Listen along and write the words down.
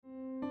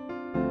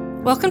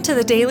Welcome to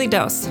the Daily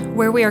Dose,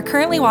 where we are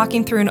currently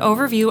walking through an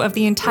overview of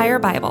the entire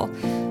Bible.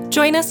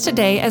 Join us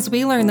today as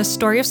we learn the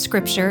story of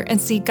Scripture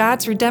and see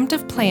God's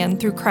redemptive plan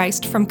through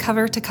Christ from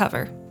cover to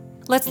cover.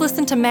 Let's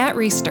listen to Matt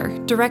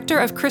Reisetter, Director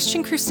of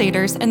Christian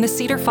Crusaders and the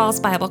Cedar Falls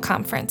Bible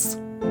Conference.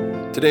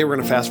 Today we're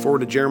going to fast forward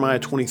to Jeremiah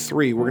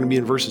 23. We're going to be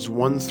in verses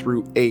 1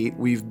 through 8.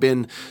 We've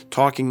been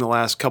talking the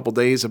last couple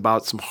days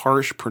about some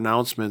harsh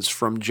pronouncements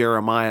from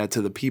Jeremiah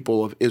to the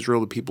people of Israel,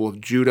 the people of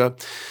Judah,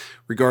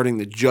 regarding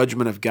the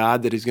judgment of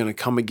God that is going to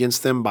come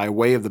against them by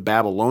way of the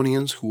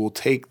Babylonians, who will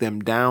take them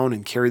down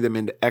and carry them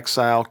into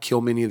exile, kill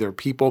many of their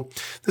people.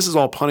 This is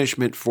all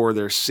punishment for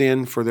their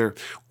sin, for their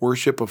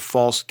worship of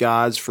false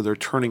gods, for their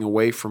turning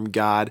away from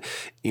God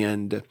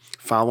and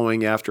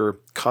following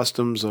after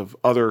customs of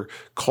other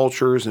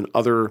cultures and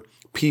other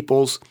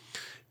peoples,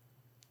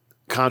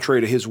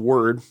 contrary to his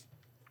word.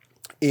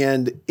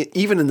 And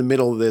even in the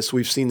middle of this,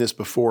 we've seen this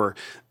before,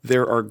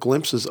 there are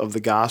glimpses of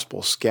the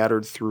gospel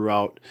scattered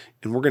throughout,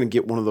 and we're going to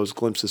get one of those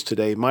glimpses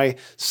today. My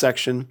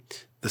section,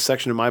 the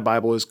section of my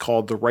Bible is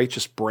called The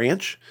Righteous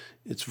Branch.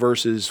 It's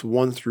verses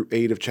 1 through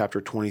 8 of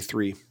chapter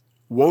 23.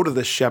 Woe to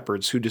the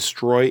shepherds who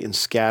destroy and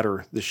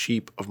scatter the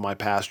sheep of my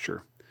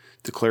pasture,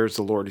 declares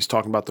the Lord. He's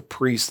talking about the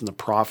priests and the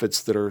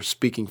prophets that are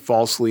speaking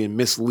falsely and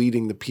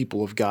misleading the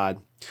people of God.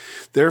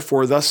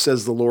 Therefore, thus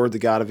says the Lord, the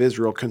God of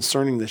Israel,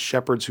 concerning the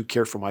shepherds who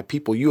care for my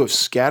people, you have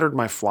scattered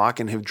my flock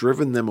and have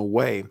driven them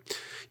away.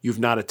 You have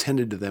not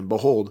attended to them.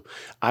 Behold,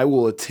 I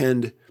will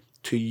attend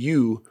to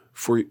you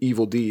for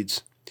evil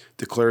deeds,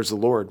 declares the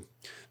Lord.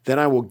 Then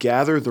I will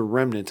gather the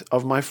remnant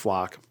of my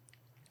flock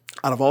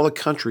out of all the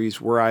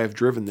countries where I have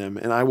driven them,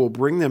 and I will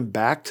bring them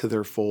back to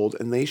their fold,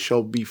 and they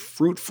shall be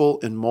fruitful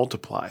and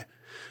multiply.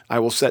 I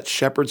will set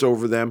shepherds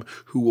over them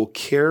who will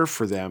care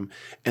for them,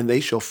 and they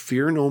shall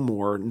fear no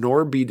more,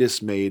 nor be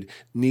dismayed,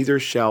 neither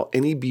shall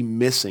any be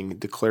missing,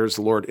 declares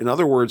the Lord. In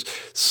other words,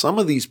 some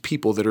of these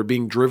people that are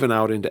being driven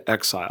out into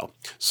exile,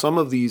 some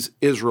of these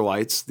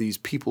Israelites, these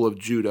people of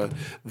Judah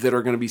that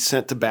are going to be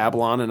sent to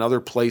Babylon and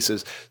other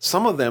places,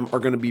 some of them are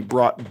going to be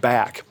brought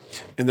back,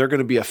 and they're going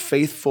to be a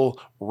faithful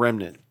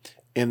remnant,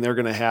 and they're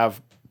going to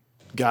have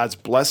God's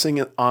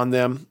blessing on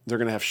them. They're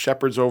going to have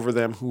shepherds over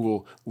them who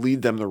will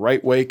lead them the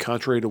right way,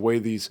 contrary to the way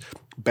these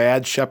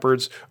bad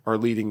shepherds are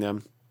leading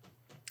them.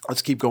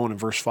 Let's keep going in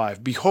verse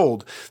 5.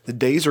 Behold, the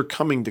days are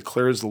coming,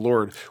 declares the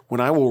Lord, when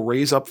I will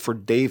raise up for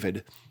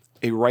David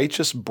a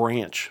righteous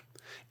branch,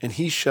 and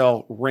he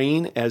shall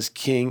reign as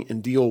king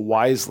and deal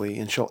wisely,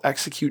 and shall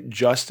execute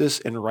justice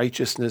and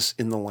righteousness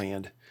in the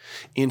land.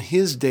 In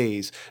his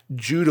days,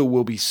 Judah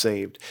will be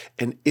saved,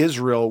 and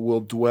Israel will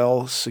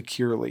dwell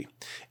securely.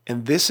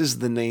 And this is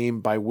the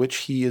name by which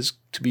he is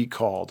to be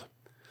called.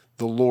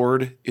 The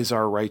Lord is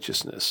our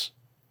righteousness.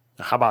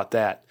 Now, how about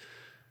that?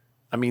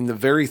 I mean, the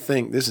very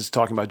thing, this is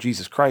talking about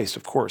Jesus Christ,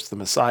 of course, the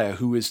Messiah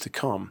who is to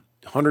come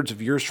hundreds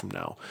of years from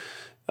now,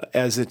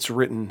 as it's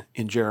written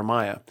in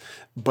Jeremiah.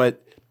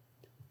 But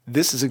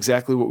this is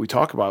exactly what we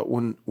talk about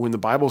when the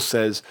Bible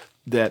says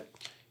that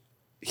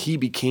he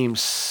became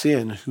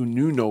sin who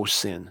knew no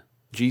sin.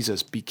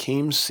 Jesus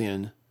became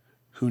sin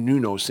who knew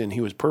no sin.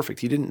 He was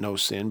perfect. He didn't know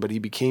sin, but he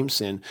became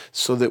sin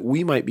so that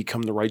we might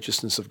become the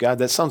righteousness of God.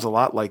 That sounds a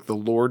lot like the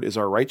Lord is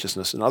our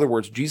righteousness. In other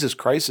words, Jesus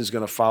Christ is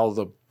going to follow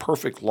the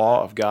perfect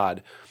law of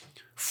God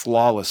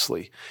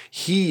flawlessly.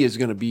 He is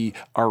going to be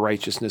our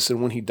righteousness.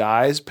 And when he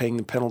dies, paying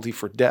the penalty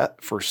for death,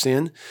 for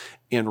sin,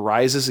 and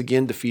rises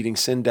again, defeating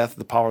sin, death,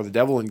 the power of the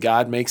devil, and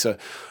God makes a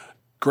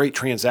great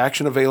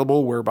transaction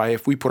available whereby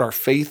if we put our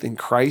faith in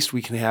Christ,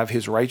 we can have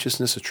his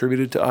righteousness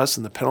attributed to us,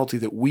 and the penalty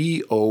that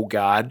we owe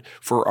God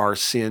for our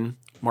sin,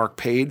 Mark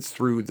paid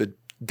through the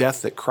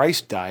death that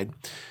Christ died.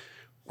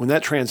 When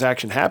that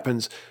transaction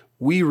happens,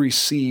 we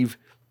receive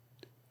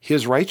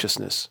his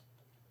righteousness.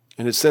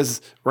 And it says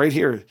right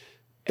here,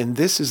 and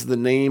this is the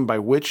name by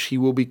which he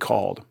will be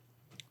called.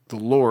 The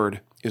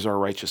Lord is our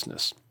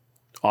righteousness.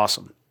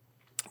 Awesome.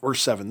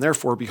 Verse 7,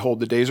 therefore, behold,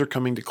 the days are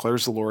coming,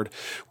 declares the Lord,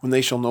 when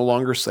they shall no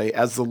longer say,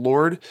 as the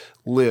Lord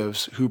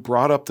lives, who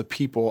brought up the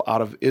people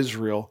out of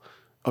Israel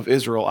out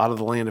of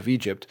the land of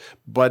Egypt,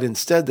 but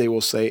instead they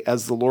will say,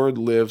 as the Lord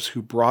lives,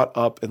 who brought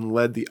up and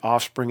led the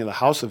offspring of the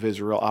house of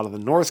Israel out of the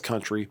north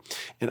country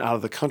and out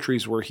of the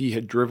countries where he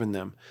had driven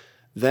them.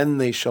 Then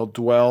they shall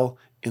dwell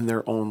in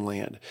their own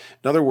land.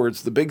 In other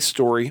words, the big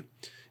story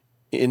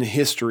in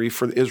history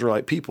for the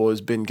Israelite people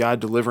has been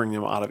God delivering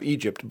them out of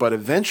Egypt, but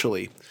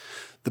eventually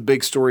the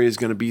big story is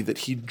going to be that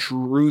he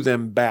drew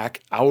them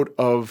back out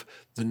of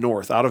the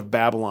north, out of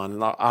Babylon,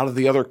 and out of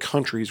the other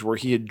countries where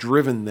he had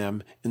driven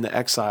them in the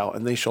exile,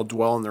 and they shall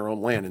dwell in their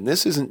own land. And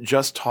this isn't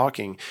just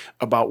talking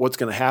about what's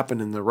going to happen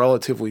in the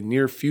relatively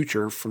near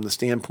future from the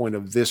standpoint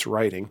of this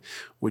writing,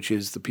 which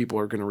is the people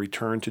are going to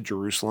return to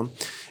Jerusalem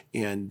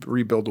and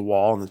rebuild the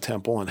wall and the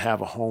temple and have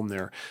a home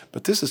there.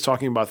 But this is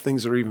talking about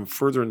things that are even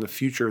further in the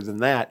future than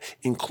that,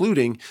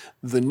 including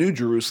the new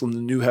Jerusalem, the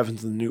new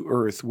heavens, and the new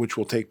earth, which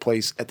will take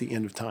place at the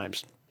end of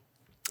times.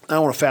 I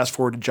want to fast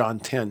forward to John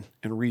 10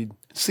 and read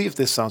See if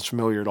this sounds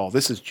familiar at all.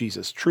 This is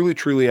Jesus. Truly,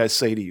 truly, I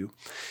say to you,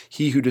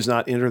 he who does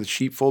not enter the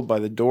sheepfold by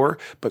the door,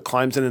 but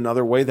climbs in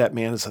another way, that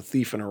man is a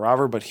thief and a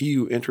robber. But he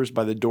who enters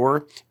by the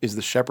door is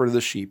the shepherd of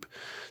the sheep.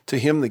 To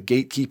him the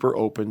gatekeeper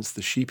opens,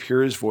 the sheep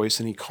hear his voice,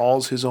 and he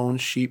calls his own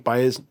sheep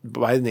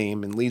by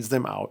name and leads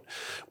them out.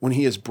 When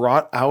he has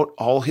brought out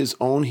all his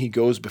own, he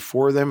goes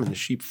before them, and the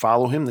sheep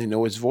follow him. They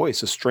know his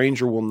voice. A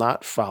stranger will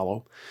not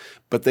follow,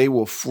 but they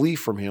will flee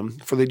from him,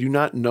 for they do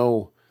not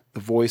know the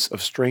voice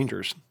of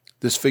strangers.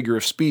 This figure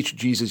of speech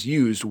Jesus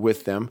used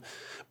with them,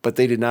 but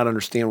they did not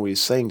understand what he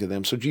was saying to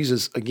them. So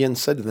Jesus again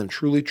said to them,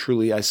 truly,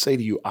 truly, I say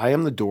to you, I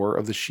am the door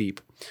of the sheep.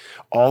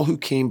 All who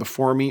came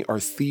before me are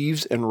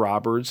thieves and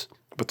robbers,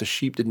 but the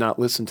sheep did not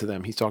listen to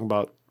them. He's talking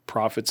about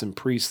prophets and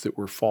priests that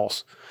were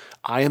false.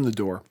 I am the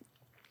door.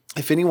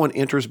 If anyone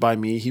enters by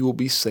me, he will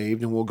be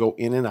saved and will go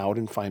in and out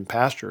and find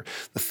pasture.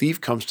 The thief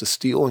comes to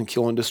steal and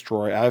kill and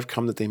destroy. I have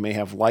come that they may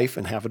have life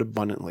and have it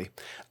abundantly.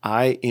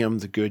 I am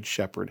the good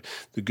shepherd.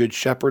 The good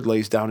shepherd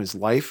lays down his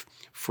life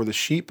for the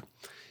sheep.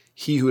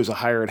 He who is a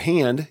hired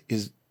hand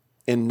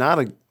and not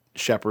a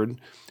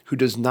shepherd, who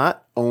does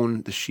not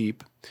own the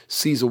sheep,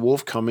 sees a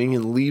wolf coming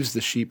and leaves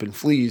the sheep and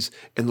flees,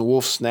 and the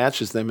wolf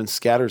snatches them and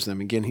scatters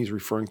them. Again, he's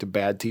referring to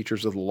bad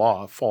teachers of the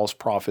law, false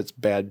prophets,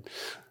 bad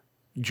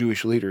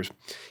Jewish leaders.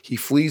 He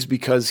flees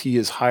because he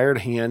is hired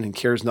hand and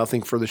cares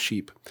nothing for the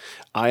sheep.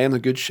 I am the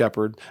good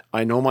shepherd.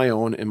 I know my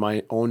own, and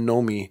my own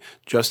know me,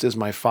 just as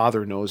my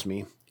Father knows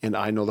me, and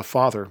I know the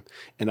Father,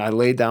 and I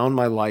lay down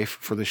my life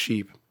for the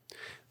sheep.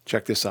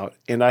 Check this out.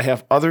 And I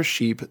have other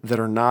sheep that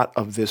are not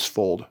of this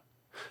fold.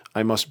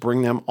 I must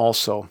bring them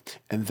also,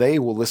 and they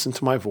will listen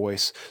to my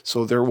voice,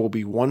 so there will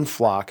be one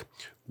flock,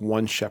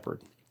 one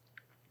shepherd.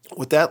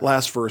 What that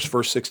last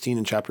verse 16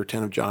 in chapter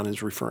 10 of John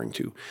is referring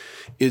to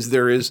is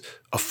there is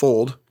a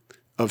fold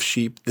of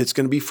sheep that's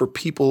going to be for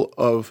people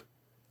of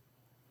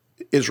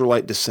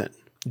Israelite descent,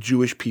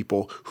 Jewish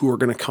people who are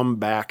going to come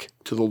back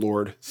to the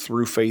Lord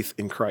through faith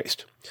in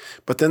Christ.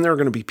 But then there are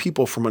going to be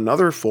people from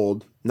another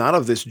fold, not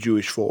of this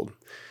Jewish fold.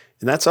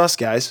 And that's us,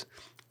 guys.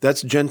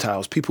 That's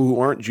Gentiles, people who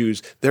aren't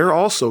Jews. They're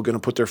also going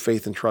to put their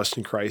faith and trust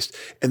in Christ,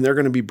 and they're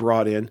going to be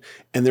brought in,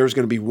 and there's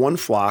going to be one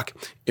flock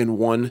and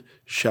one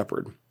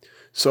shepherd.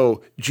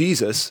 So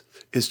Jesus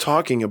is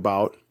talking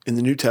about, in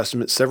the New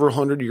Testament, several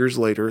hundred years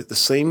later, the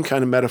same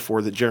kind of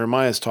metaphor that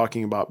Jeremiah is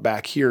talking about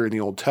back here in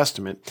the Old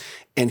Testament.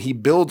 And he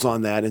builds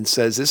on that and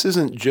says, this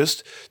isn't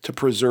just to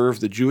preserve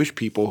the Jewish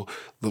people,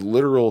 the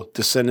literal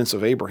descendants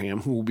of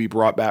Abraham, who will be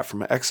brought back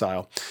from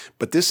exile,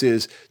 but this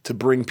is to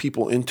bring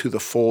people into the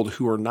fold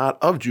who are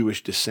not of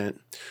Jewish descent,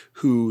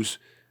 who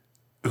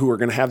are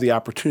going to have the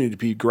opportunity to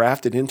be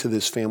grafted into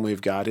this family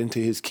of God, into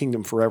his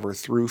kingdom forever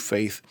through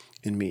faith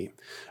in me.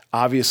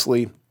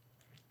 Obviously,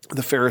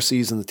 the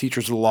Pharisees and the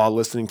teachers of the law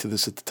listening to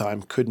this at the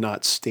time could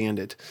not stand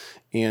it.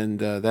 And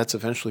that's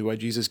eventually why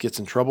Jesus gets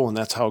in trouble, and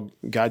that's how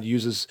God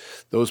uses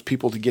those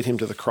people to get him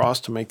to the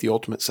cross to make the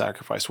ultimate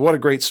sacrifice. What a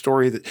great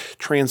story that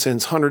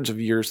transcends hundreds of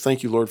years.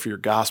 Thank you, Lord, for your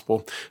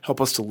gospel. Help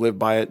us to live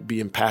by it, be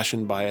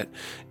impassioned by it,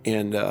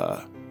 and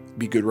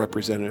be good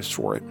representatives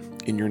for it.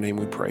 In your name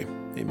we pray.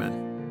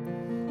 Amen.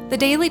 The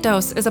Daily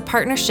Dose is a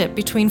partnership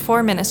between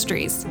 4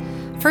 ministries.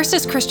 First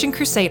is Christian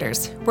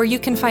Crusaders, where you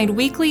can find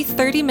weekly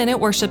 30-minute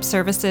worship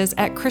services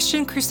at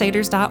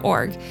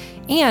christiancrusaders.org,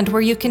 and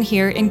where you can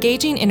hear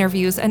engaging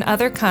interviews and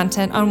other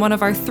content on one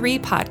of our 3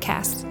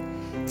 podcasts.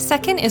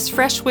 Second is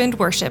Fresh Wind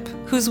Worship,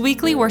 whose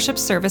weekly worship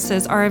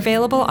services are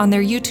available on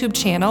their YouTube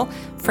channel,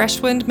 Fresh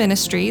Wind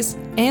Ministries,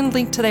 and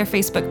linked to their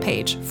Facebook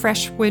page,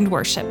 Fresh Wind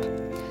Worship.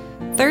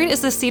 Third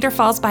is the Cedar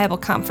Falls Bible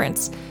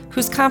Conference,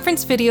 whose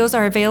conference videos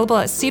are available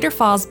at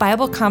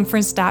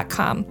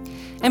cedarfallsbibleconference.com.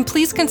 And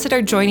please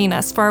consider joining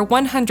us for our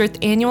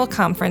 100th annual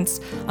conference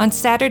on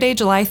Saturday,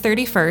 July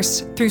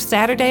 31st through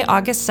Saturday,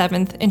 August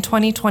 7th in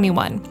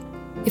 2021.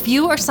 If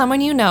you or someone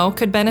you know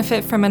could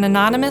benefit from an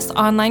anonymous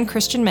online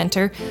Christian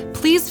mentor,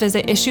 please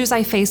visit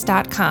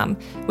issuesiface.com,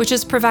 which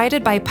is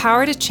provided by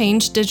Power to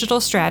Change Digital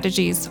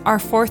Strategies, our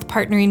 4th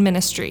partnering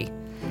ministry.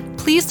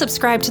 Please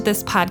subscribe to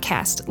this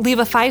podcast, leave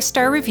a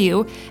 5-star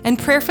review, and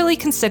prayerfully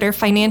consider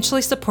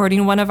financially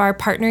supporting one of our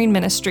partnering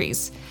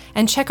ministries.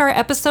 And check our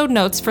episode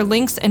notes for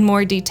links and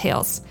more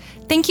details.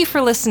 Thank you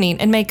for listening,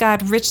 and may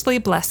God richly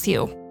bless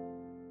you.